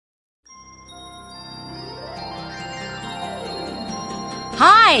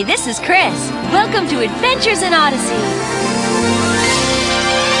Hi, this is Chris. Welcome to Adventures in Odyssey.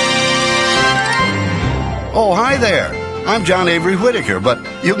 Oh, hi there. I'm John Avery Whitaker, but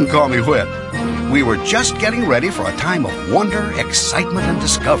you can call me Whit. We were just getting ready for a time of wonder, excitement, and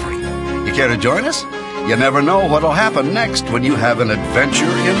discovery. You care to join us? You never know what'll happen next when you have an adventure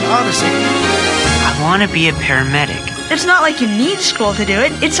in Odyssey. I want to be a paramedic. It's not like you need school to do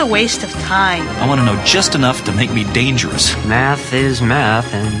it. It's a waste of time. I want to know just enough to make me dangerous. Math is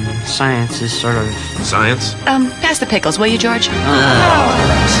math, and science is sort of... Science? Pass the pickles, will you, George?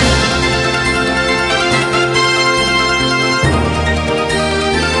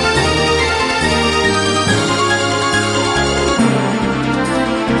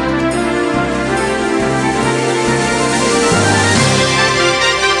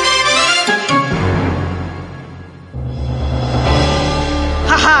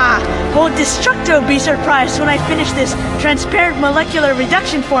 Old Destructo will be surprised when I finish this transparent molecular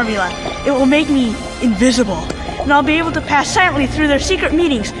reduction formula. It will make me invisible, and I'll be able to pass silently through their secret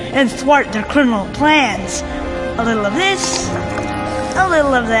meetings and thwart their criminal plans. A little of this, a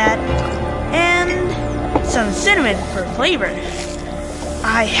little of that, and some cinnamon for flavor.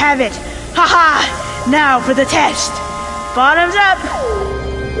 I have it. Ha-ha! Now for the test. Bottoms up.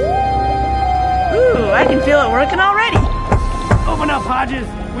 Ooh, I can feel it working already. Open up, Hodges.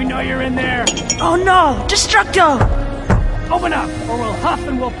 We know you're in there. Oh no, Destructo! Open up, or we'll huff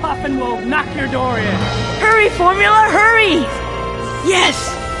and we'll puff and we'll knock your door in. Hurry, Formula, hurry! Yes!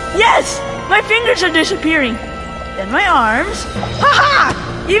 Yes! My fingers are disappearing. Then my arms.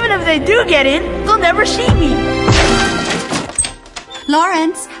 Ha-ha! Even if they do get in, they'll never see me.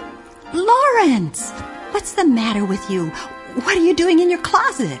 Lawrence! Lawrence! What's the matter with you? What are you doing in your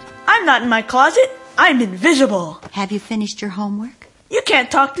closet? I'm not in my closet. I'm invisible. Have you finished your homework? You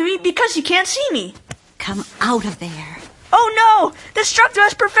can't talk to me because you can't see me. Come out of there. Oh no! Destructo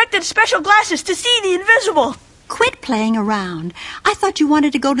has perfected special glasses to see the invisible. Quit playing around. I thought you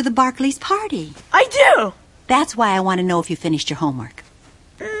wanted to go to the Barclays party. I do! That's why I want to know if you finished your homework.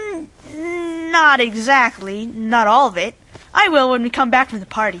 Not exactly. Not all of it. I will when we come back from the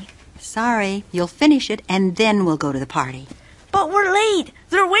party. Sorry, you'll finish it and then we'll go to the party. But we're late.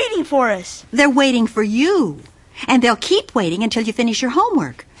 They're waiting for us. They're waiting for you. And they'll keep waiting until you finish your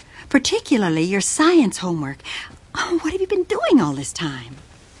homework. Particularly your science homework. Oh, what have you been doing all this time?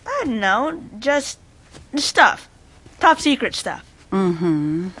 I don't know. Just stuff. Top secret stuff.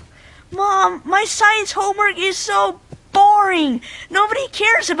 Mm-hmm. Mom, my science homework is so boring. Nobody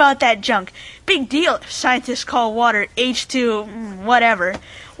cares about that junk. Big deal if scientists call water H2 whatever.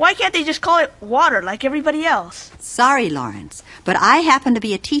 Why can't they just call it water like everybody else? Sorry, Lawrence, but I happen to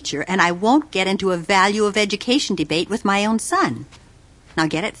be a teacher and I won't get into a value of education debate with my own son. Now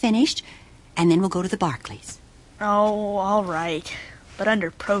get it finished and then we'll go to the Barclays. Oh, all right. But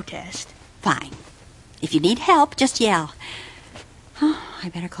under protest. Fine. If you need help, just yell. Oh, I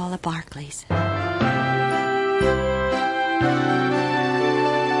better call the Barclays.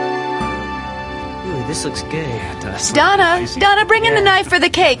 This looks good. Yeah, it does. Donna, bring in the knife for the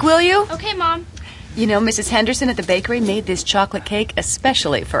cake, will you? Okay, Mom. You know, Mrs. Henderson at the bakery made this chocolate cake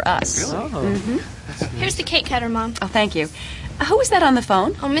especially for us. Really? Oh. Mm-hmm. Here's the cake cutter, Mom. Oh, thank you. Who was that on the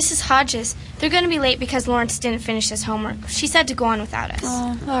phone? Oh, Mrs. Hodges. They're going to be late because Lawrence didn't finish his homework. She said to go on without us.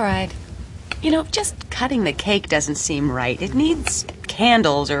 Oh, all right. You know, just cutting the cake doesn't seem right. It needs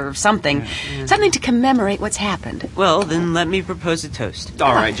candles or something. Yeah. Something to commemorate what's happened. Well, then let me propose a toast.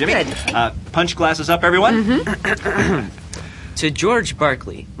 All right, Jimmy. Good. Punch glasses up, everyone. Mm-hmm. To George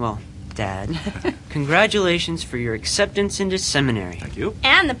Barkley, well, Dad, congratulations for your acceptance into seminary. Thank you.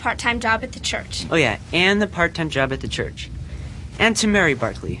 And the part-time job at the church. Oh, yeah, and the part-time job at the church. And to Mary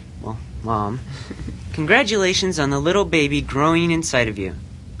Barkley, well, Mom, congratulations on the little baby growing inside of you.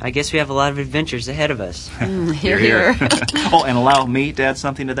 I guess we have a lot of adventures ahead of us. Hear, hear. Oh, and allow me to add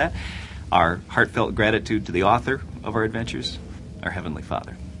something to that. Our heartfelt gratitude to the author of our adventures, our Heavenly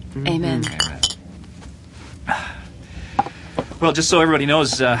Father. Amen. Amen. Well, just so everybody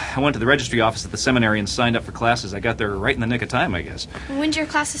knows, I went to the registry office at the seminary and signed up for classes. I got there right in the nick of time, I guess. When's your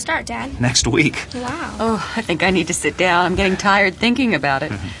classes start, Dad? Next week. Wow. Oh, I think I need to sit down. I'm getting tired thinking about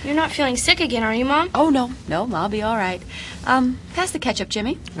it. You're not feeling sick again, are you, Mom? Oh, no, I'll be all right. Pass the ketchup,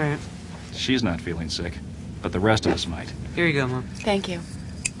 Jimmy. All right. She's not feeling sick, but the rest of us might. Here you go, Mom. Thank you.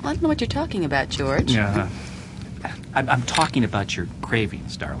 Well, I don't know what you're talking about, George. Yeah. I'm talking about your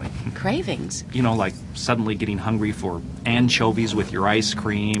cravings, darling. Cravings? You know, like suddenly getting hungry for anchovies with your ice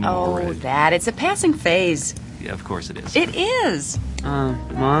cream. Oh, or that. It's a passing phase. Yeah, of course it is. It is.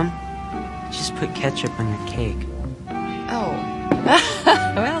 Mom, just put ketchup on your cake. Oh.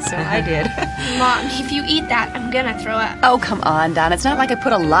 Well, so I did. Mom, if you eat that, I'm gonna throw up. Oh, come on, Don. It's not like I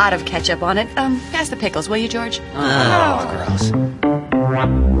put a lot of ketchup on it. Pass the pickles, will you, George? Oh, gross.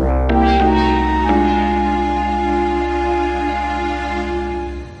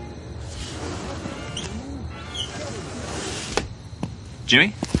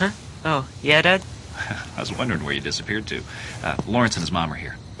 Jimmy? Huh? Oh, yeah, Dad? I was wondering where you disappeared to. Lawrence and his mom are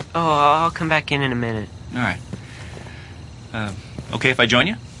here. Oh, I'll come back in a minute. All right. Okay if I join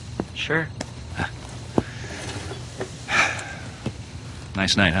you? Sure.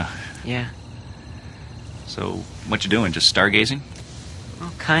 Nice night, huh? Yeah. So, what you doing? Just stargazing?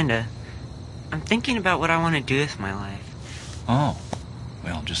 Well, kinda. I'm thinking about what I want to do with my life. Oh.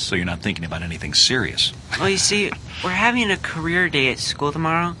 Well, just so you're not thinking about anything serious. Well, you see, we're having a career day at school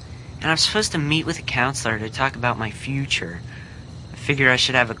tomorrow, and I'm supposed to meet with a counselor to talk about my future. I figure I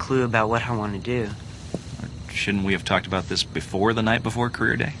should have a clue about what I want to do. Shouldn't we have talked about this before the night before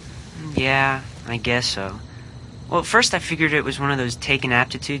career day? Yeah, I guess so. Well, at first I figured it was one of those take an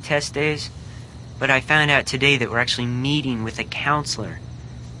aptitude test days, but I found out today that we're actually meeting with a counselor.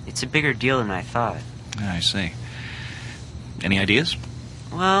 It's a bigger deal than I thought. I see. Any ideas?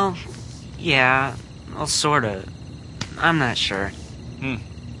 Well, yeah, well, sorta. I'm not sure. Do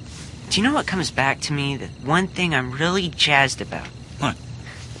you know what comes back to me? The one thing I'm really jazzed about. What?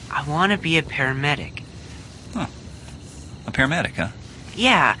 I want to be a paramedic. Huh. A paramedic, huh?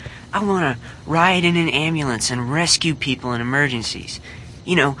 Yeah, I want to ride in an ambulance and rescue people in emergencies.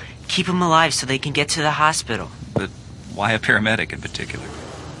 You know, keep them alive so they can get to the hospital. But why a paramedic in particular?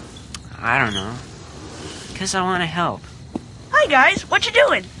 I don't know. 'Cause I want to help. Hi, guys. What you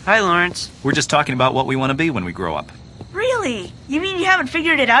doing? Hi, Lawrence. We're just talking about what we want to be when we grow up. Really? You mean you haven't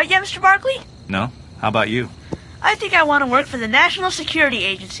figured it out yet, Mr. Barkley? No? How about you? I think I want to work for the National Security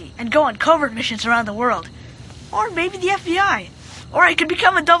Agency and go on covert missions around the world. Or maybe the FBI. Or I could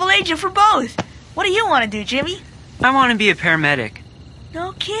become a double agent for both. What do you want to do, Jimmy? I want to be a paramedic.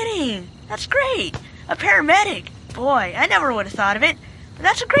 No kidding. That's great. A paramedic. Boy, I never would have thought of it. But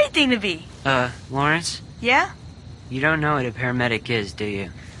that's a great thing to be. Lawrence? Yeah? You don't know what a paramedic is, do you?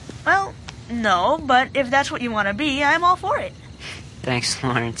 Well, no, but if that's what you want to be, I'm all for it. Thanks,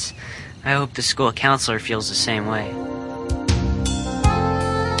 Lawrence. I hope the school counselor feels the same way.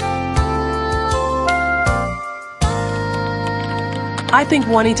 I think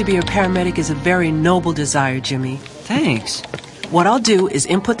wanting to be a paramedic is a very noble desire, Jimmy. Thanks. What I'll do is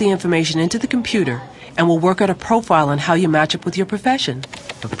input the information into the computer, and we'll work out a profile on how you match up with your profession.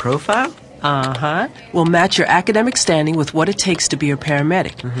 A profile? Uh-huh. We'll match your academic standing with what it takes to be a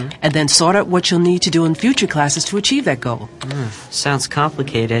paramedic, and then sort out what you'll need to do in future classes to achieve that goal. Sounds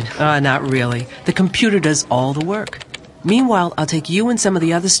complicated. Not really. The computer does all the work. Meanwhile, I'll take you and some of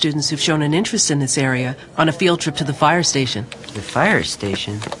the other students who've shown an interest in this area on a field trip to the fire station. The fire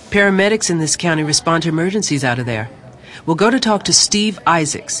station? Paramedics in this county respond to emergencies out of there. We'll go to talk to Steve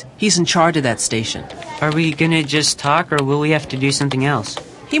Isaacs. He's in charge of that station. Are we gonna just talk, or will we have to do something else?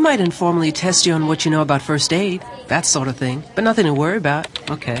 He might informally test you on what you know about first aid, that sort of thing, but nothing to worry about.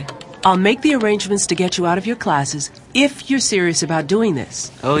 Okay. I'll make the arrangements to get you out of your classes if you're serious about doing this.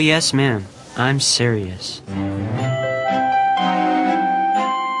 Oh, yes, ma'am. I'm serious.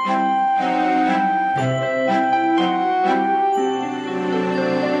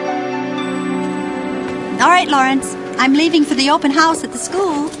 All right, Lawrence. I'm leaving for the open house at the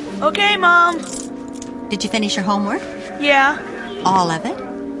school. Okay, Mom. Did you finish your homework? Yeah. All of it?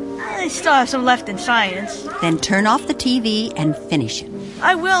 I still have some left in science. Then turn off the TV and finish it.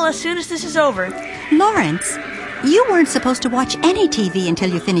 I will as soon as this is over. Lawrence, you weren't supposed to watch any TV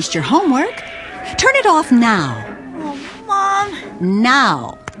until you finished your homework. Turn it off now. Oh, Mom.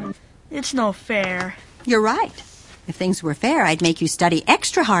 Now. It's no fair. You're right. If things were fair, I'd make you study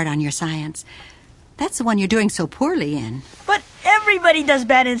extra hard on your science. That's the one you're doing so poorly in. But everybody does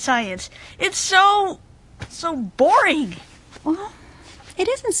bad in science. It's so boring. Well, it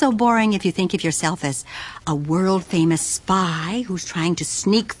isn't so boring if you think of yourself as a world-famous spy who's trying to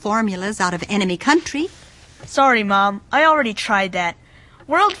sneak formulas out of enemy country. Sorry, Mom. I already tried that.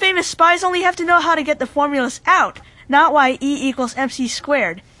 World-famous spies only have to know how to get the formulas out, not why E = MC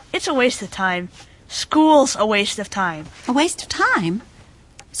squared. It's a waste of time. School's a waste of time. A waste of time?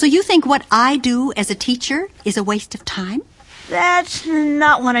 So you think what I do as a teacher is a waste of time? That's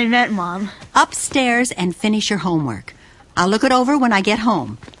not what I meant, Mom. Upstairs and finish your homework. I'll look it over when I get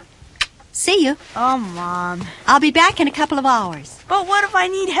home. See you. Oh, Mom. I'll be back in a couple of hours. But what if I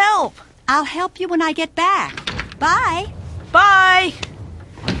need help? I'll help you when I get back. Bye. Bye.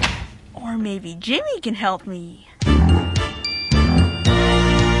 Or maybe Jimmy can help me.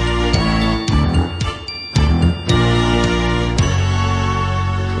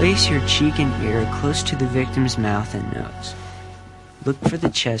 Place your cheek and ear close to the victim's mouth and nose. Look for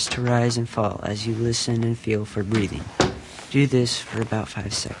the chest to rise and fall as you listen and feel for breathing. Do this for about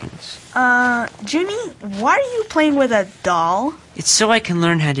 5 seconds. Jimmy, why are you playing with a doll? It's so I can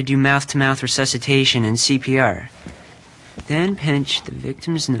learn how to do mouth-to-mouth resuscitation and CPR. Then pinch the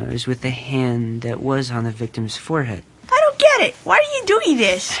victim's nose with the hand that was on the victim's forehead. I don't get it. Why are you doing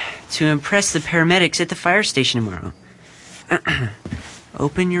this? To impress the paramedics at the fire station tomorrow.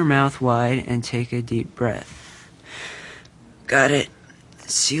 Open your mouth wide and take a deep breath. Got it.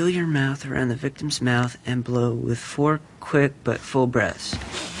 Seal your mouth around the victim's mouth and blow with 4 quick but full breaths.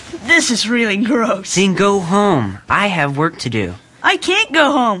 This is really gross. Then go home. I have work to do. I can't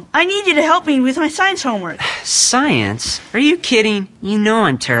go home. I need you to help me with my science homework. Science? Are you kidding? You know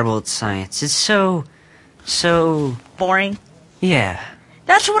I'm terrible at science. It's so... Boring? Yeah.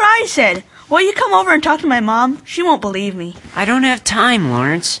 That's what I said. Will you come over and talk to my mom? She won't believe me. I don't have time,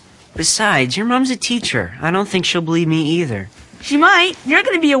 Lawrence. Besides, your mom's a teacher. I don't think she'll believe me either. She might. You're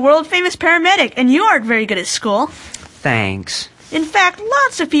going to be a world-famous paramedic, and you aren't very good at school. Thanks. In fact,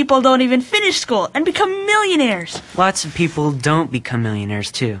 lots of people don't even finish school and become millionaires. Lots of people don't become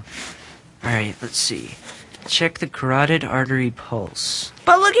millionaires, too. All right, let's see. Check the carotid artery pulse.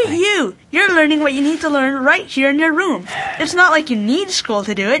 But look at you. You're learning what you need to learn right here in your room. It's not like you need school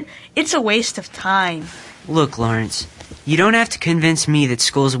to do it. It's a waste of time. Look, Lawrence, you don't have to convince me that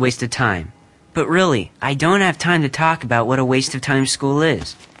school's a waste of time. But really, I don't have time to talk about what a waste of time school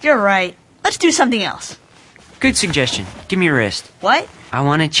is. You're right. Let's do something else. Good suggestion. Give me your wrist. What? I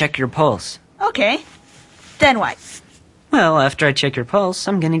want to check your pulse. Okay. Then what? Well, after I check your pulse,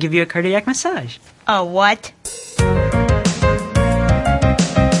 I'm going to give you a cardiac massage. A what?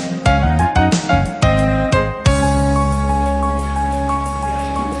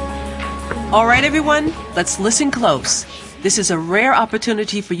 All right, everyone, let's listen close. This is a rare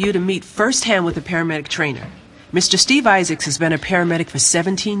opportunity for you to meet firsthand with a paramedic trainer. Mr. Steve Isaacs has been a paramedic for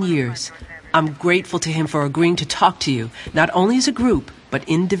 17 years. I'm grateful to him for agreeing to talk to you, not only as a group, but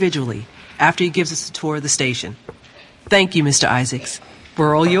individually, after he gives us a tour of the station. Thank you, Mr. Isaacs.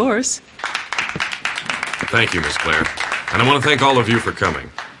 We're all yours. Thank you, Miss Claire. And I want to thank all of you for coming.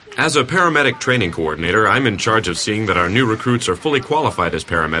 As a paramedic training coordinator, I'm in charge of seeing that our new recruits are fully qualified as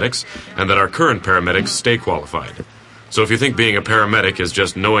paramedics and that our current paramedics stay qualified. So if you think being a paramedic is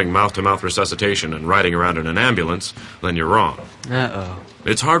just knowing mouth-to-mouth resuscitation and riding around in an ambulance, then you're wrong. Uh-oh.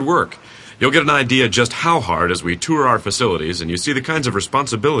 It's hard work. You'll get an idea just how hard as we tour our facilities and you see the kinds of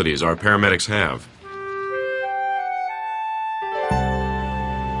responsibilities our paramedics have.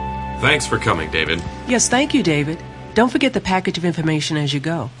 Thanks for coming, David. Yes, thank you, David. Don't forget the package of information as you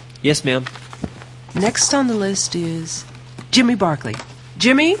go. Yes, ma'am. Next on the list is Jimmy Barkley.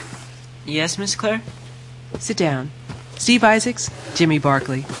 Jimmy? Yes, Miss Claire? Sit down. Steve Isaacs, Jimmy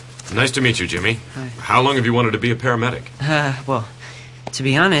Barkley. Nice to meet you, Jimmy. Hi. How long have you wanted to be a paramedic? Well, to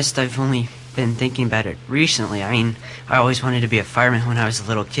be honest, I've only been thinking about it recently. I mean, I always wanted to be a fireman when I was a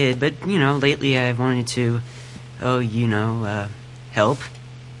little kid, but, lately I've wanted to, help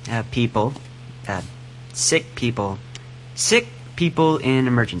people, sick people in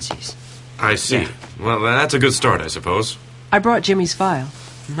emergencies. I see. Yeah. Well, that's a good start, I suppose. I brought Jimmy's file.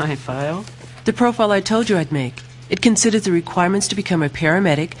 My file? The profile I told you I'd make. It considers the requirements to become a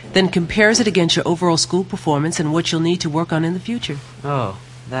paramedic, then compares it against your overall school performance and what you'll need to work on in the future. Oh,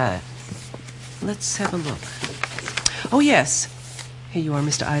 that. Let's have a look. Oh, yes. Here you are,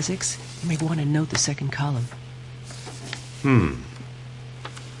 Mr. Isaacs. You may want to note the second column.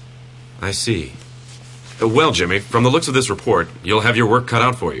 I see. Well, Jimmy, from the looks of this report, you'll have your work cut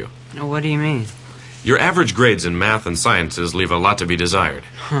out for you. What do you mean? Your average grades in math and sciences leave a lot to be desired.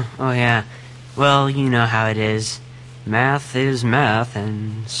 Oh, yeah. Well, you know how it is. Math is math,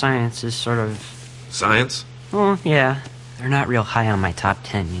 and science is sort of... Science? Well, yeah. They're not real high on my top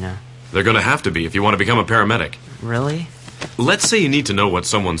 10, They're going to have to be if you want to become a paramedic. Really? Let's say you need to know what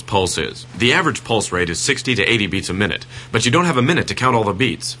someone's pulse is. The average pulse rate is 60 to 80 beats a minute, but you don't have a minute to count all the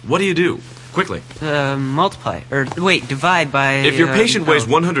beats. What do you do? Quickly. Multiply. Divide by... If your patient weighs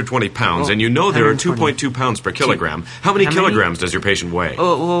 120 pounds and you know there are 2.2 pounds per kilogram, how many kilograms does your patient weigh?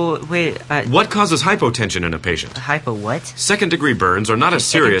 Wait. What causes hypotension in a patient? Hypo what? Second-degree burns are not as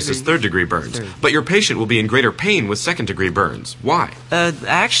serious as third-degree burns, but your patient will be in greater pain with second-degree burns. Why? What?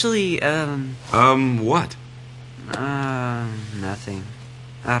 What? Nothing.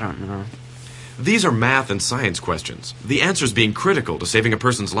 I don't know. These are math and science questions. The answers being critical to saving a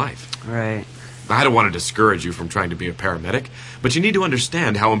person's life. Right. I don't want to discourage you from trying to be a paramedic, but you need to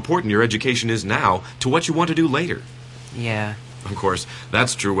understand how important your education is now to what you want to do later. Yeah. Of course,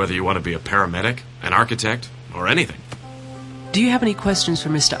 that's true whether you want to be a paramedic, an architect, or anything. Do you have any questions for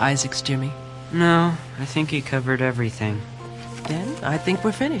Mr. Isaacs, Jimmy? No, I think he covered everything. Then I think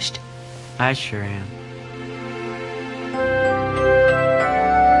we're finished. I sure am.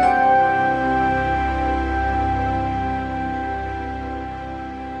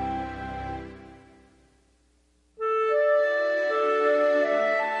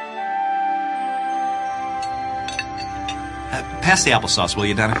 Pass the applesauce, will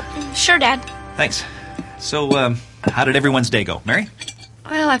you, Donna? Sure, Dad. Thanks. So, how did everyone's day go? Mary?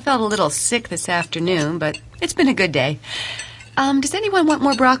 Well, I felt a little sick this afternoon, but it's been a good day. Does anyone want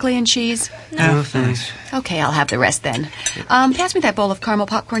more broccoli and cheese? No, thanks. Okay, I'll have the rest then. Pass me that bowl of caramel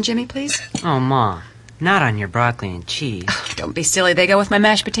popcorn, Jimmy, please. Oh, Mom. Not on your broccoli and cheese. Oh, don't be silly. They go with my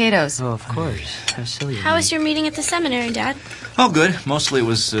mashed potatoes. Oh, of course. How silly. How was your meeting at the seminary, Dad? Oh, good. Mostly it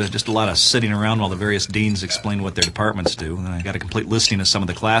was just a lot of sitting around while the various deans explained what their departments do. And I got a complete listing of some of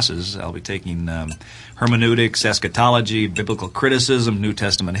the classes. I'll be taking hermeneutics, eschatology, biblical criticism, New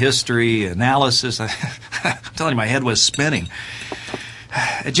Testament history, analysis. I'm telling you, my head was spinning.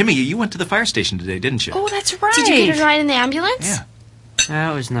 Jimmy, you went to the fire station today, didn't you? Oh, that's right. Did you get a ride in the ambulance? Yeah.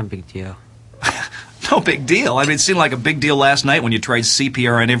 That was no big deal. No big deal. I mean, it seemed like a big deal last night when you tried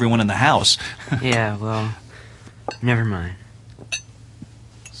CPR on everyone in the house. Yeah, well, never mind.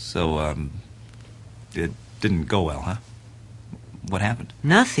 So, it didn't go well, huh? What happened?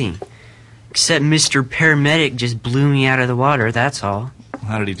 Nothing. Except Mr. Paramedic just blew me out of the water, that's all.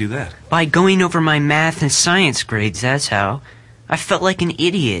 How did he do that? By going over my math and science grades, that's how. I felt like an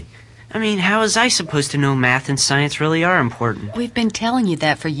idiot. I mean, how was I supposed to know math and science really are important? We've been telling you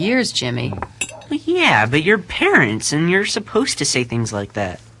that for years, Jimmy. Well, yeah, but you're parents, and you're supposed to say things like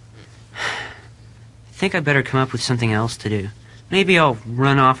that. I think I better come up with something else to do. Maybe I'll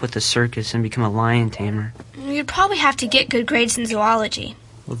run off with the circus and become a lion tamer. You'd probably have to get good grades in zoology.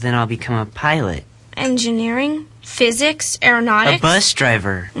 Well, then I'll become a pilot. Engineering, physics, aeronautics. A bus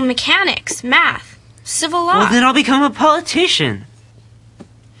driver. Mechanics, math, civil law. Well, then I'll become a politician.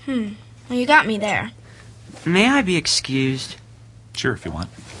 Well, you got me there. May I be excused? Sure, if you want.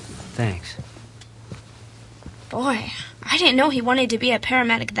 Thanks. Boy, I didn't know he wanted to be a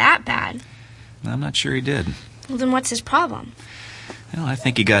paramedic that bad. I'm not sure he did. Well, then what's his problem? Well, I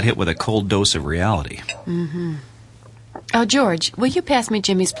think he got hit with a cold dose of reality. Mm-hmm. Oh, George, will you pass me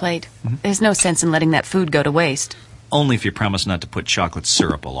Jimmy's plate? Mm-hmm. There's no sense in letting that food go to waste. Only if you promise not to put chocolate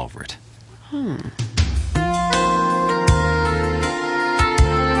syrup all over it.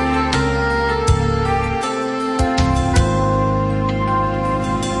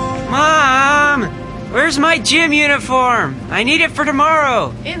 Mom! Where's my gym uniform? I need it for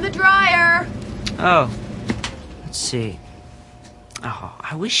tomorrow. In the dryer. Oh. Let's see. Oh,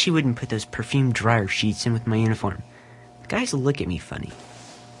 I wish she wouldn't put those perfume dryer sheets in with my uniform. The guys look at me funny.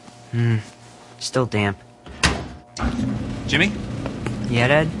 Still damp. Jimmy? Yeah,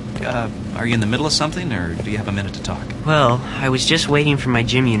 Dad? Are you in the middle of something, or do you have a minute to talk? Well, I was just waiting for my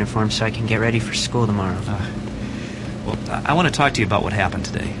gym uniform so I can get ready for school tomorrow. Well, I want to talk to you about what happened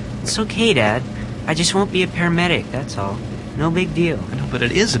today. It's okay, Dad. I just won't be a paramedic, that's all. No big deal. I know, but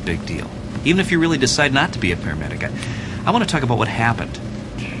it is a big deal. Even if you really decide not to be a paramedic. I want to talk about what happened.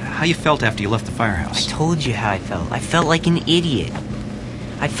 How you felt after you left the firehouse. I told you how I felt. I felt like an idiot.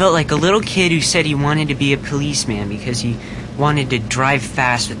 I felt like a little kid who said he wanted to be a policeman because he wanted to drive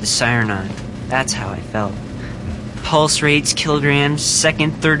fast with the siren on. That's how I felt. Pulse rates, kilograms,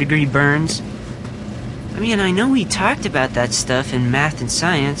 second, third-degree burns. I mean, I know we talked about that stuff in math and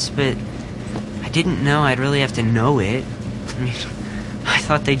science, but I didn't know I'd really have to know it. I mean, I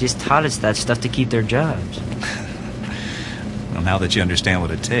thought they just taught us that stuff to keep their jobs. Well, now that you understand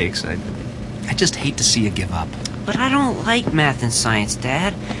what it takes, I just hate to see you give up. But I don't like math and science,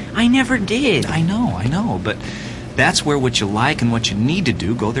 Dad. I never did. I know, but that's where what you like and what you need to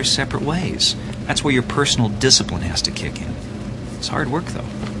do go their separate ways. That's where your personal discipline has to kick in. It's hard work, though.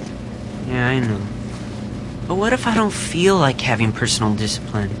 Yeah, I know. But what if I don't feel like having personal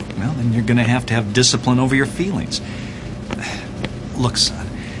discipline? Well, then you're going to have discipline over your feelings. Look, son,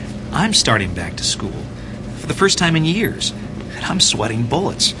 I'm starting back to school for the first time in years, and I'm sweating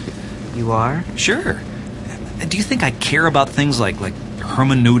bullets. You are? Sure. Do you think I care about things like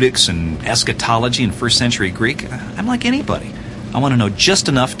hermeneutics and eschatology and first century Greek? I'm like anybody. I want to know just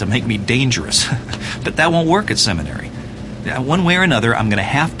enough to make me dangerous. But that won't work at seminary. One way or another, I'm going to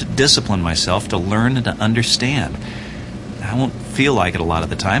have to discipline myself to learn and to understand. I won't feel like it a lot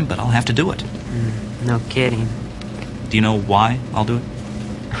of the time, but I'll have to do it. No kidding. Do you know why I'll do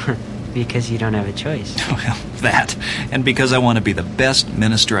it? Because you don't have a choice. Well, that. And because I want to be the best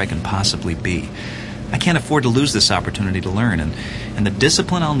minister I can possibly be. I can't afford to lose this opportunity to learn, and the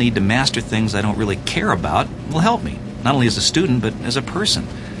discipline I'll need to master things I don't really care about will help me. not only as a student, but as a person.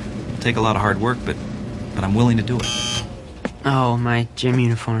 It'll take a lot of hard work, but I'm willing to do it. Oh, my gym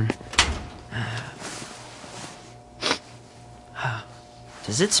uniform.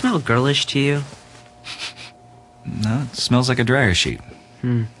 Does it smell girlish to you? No, it smells like a dryer sheet.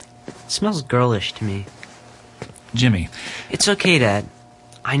 It smells girlish to me. Jimmy. It's okay, Dad.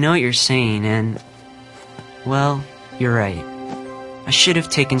 I know what you're saying, and... well, you're right. I should have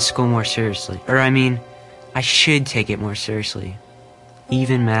taken school more seriously. Or, I mean, I should take it more seriously.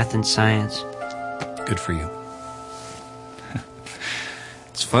 Even math and science. Good for you.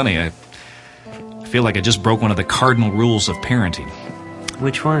 It's funny, I feel like I just broke one of the cardinal rules of parenting.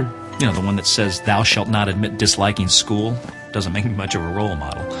 Which one? You know, the one that says, thou shalt not admit disliking school. Doesn't make me much of a role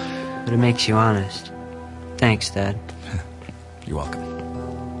model. But it makes you honest. Thanks, Dad. You're welcome.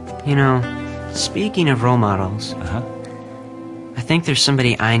 You know, speaking of role models... I think there's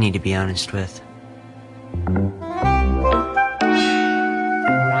somebody I need to be honest with.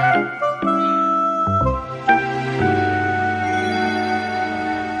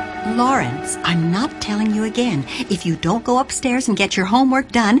 Lawrence, I'm not telling you again. If you don't go upstairs and get your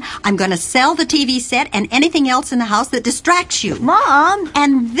homework done, I'm going to sell the TV set and anything else in the house that distracts you. Mom!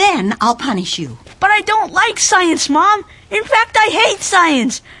 And then I'll punish you. But I don't like science, Mom. In fact, I hate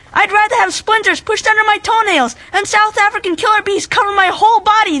science. I'd rather have splinters pushed under my toenails and South African killer bees cover my whole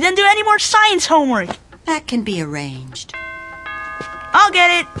body than do any more science homework. That can be arranged. I'll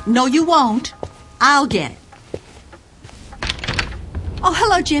get it. No, you won't. I'll get it. Oh,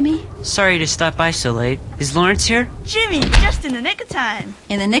 hello, Jimmy. Sorry to stop by so late. Is Lawrence here? Jimmy, just in the nick of time.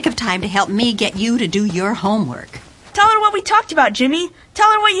 In the nick of time to help me get you to do your homework. Tell her what we talked about, Jimmy.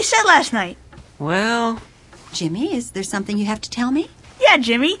 Tell her what you said last night. Well... Jimmy, is there something you have to tell me? Yeah,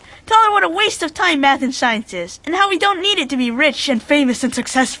 Jimmy. Tell her what a waste of time math and science is, and how we don't need it to be rich and famous and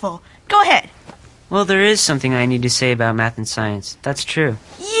successful. Go ahead. Well, there is something I need to say about math and science. That's true.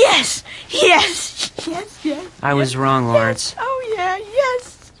 Yes! Yes! Yes. I was wrong, Lawrence. Oh, yeah,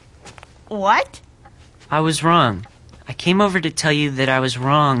 yes. What? I was wrong. I came over to tell you that I was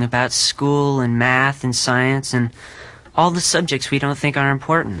wrong about school and math and science and all the subjects we don't think are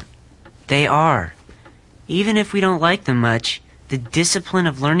important. They are. Even if we don't like them much, the discipline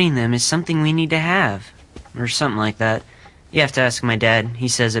of learning them is something we need to have. Or something like that. You have to ask my dad. He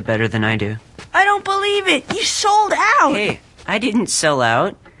says it better than I do. I don't believe it. You sold out. Hey, I didn't sell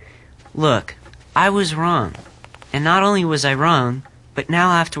out. Look, I was wrong. And not only was I wrong, but now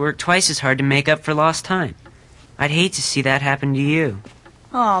I have to work twice as hard to make up for lost time. I'd hate to see that happen to you.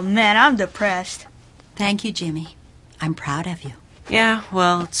 Oh, man, I'm depressed. Thank you, Jimmy. I'm proud of you. Yeah,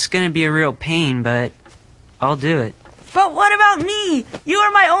 well, it's gonna be a real pain, but I'll do it. But what about me? You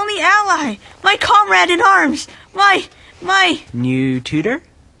are my only ally. My comrade in arms. My... New tutor?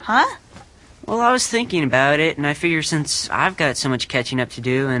 Huh? Well, I was thinking about it, and I figure since I've got so much catching up to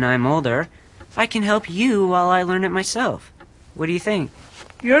do and I'm older, I can help you while I learn it myself. What do you think?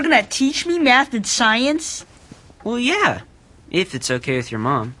 You're gonna teach me math and science? Well, yeah. If it's okay with your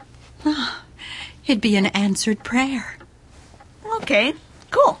mom. It'd be an answered prayer. Okay,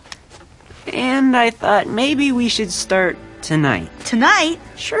 cool. And I thought maybe we should start tonight. Tonight?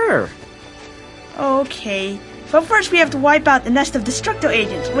 Sure. Okay. But first we have to wipe out the nest of Destructo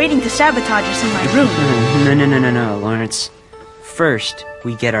agents waiting to sabotage us in my room. No, Lawrence. First,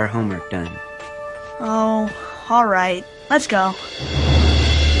 we get our homework done. Oh, all right. Let's go.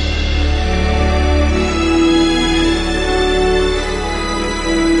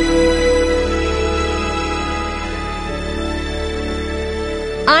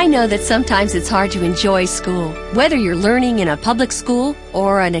 I know that sometimes it's hard to enjoy school, whether you're learning in a public school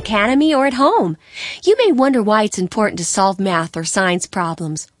or an academy or at home. You may wonder why it's important to solve math or science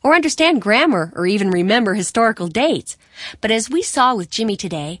problems, or understand grammar, or even remember historical dates. But as we saw with Jimmy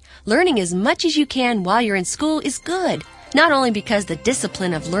today, learning as much as you can while you're in school is good. Not only because the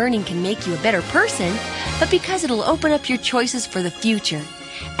discipline of learning can make you a better person, but because it'll open up your choices for the future.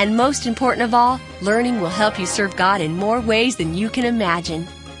 And most important of all, learning will help you serve God in more ways than you can imagine.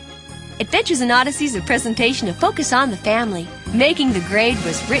 Adventures in Odyssey is a presentation of Focus on the Family. Making the Grade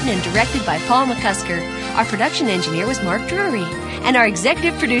was written and directed by Paul McCusker. Our production engineer was Mark Drury. And our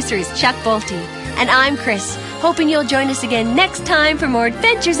executive producer is Chuck Bolte. And I'm Chris, hoping you'll join us again next time for more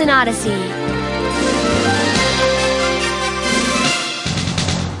Adventures in Odyssey.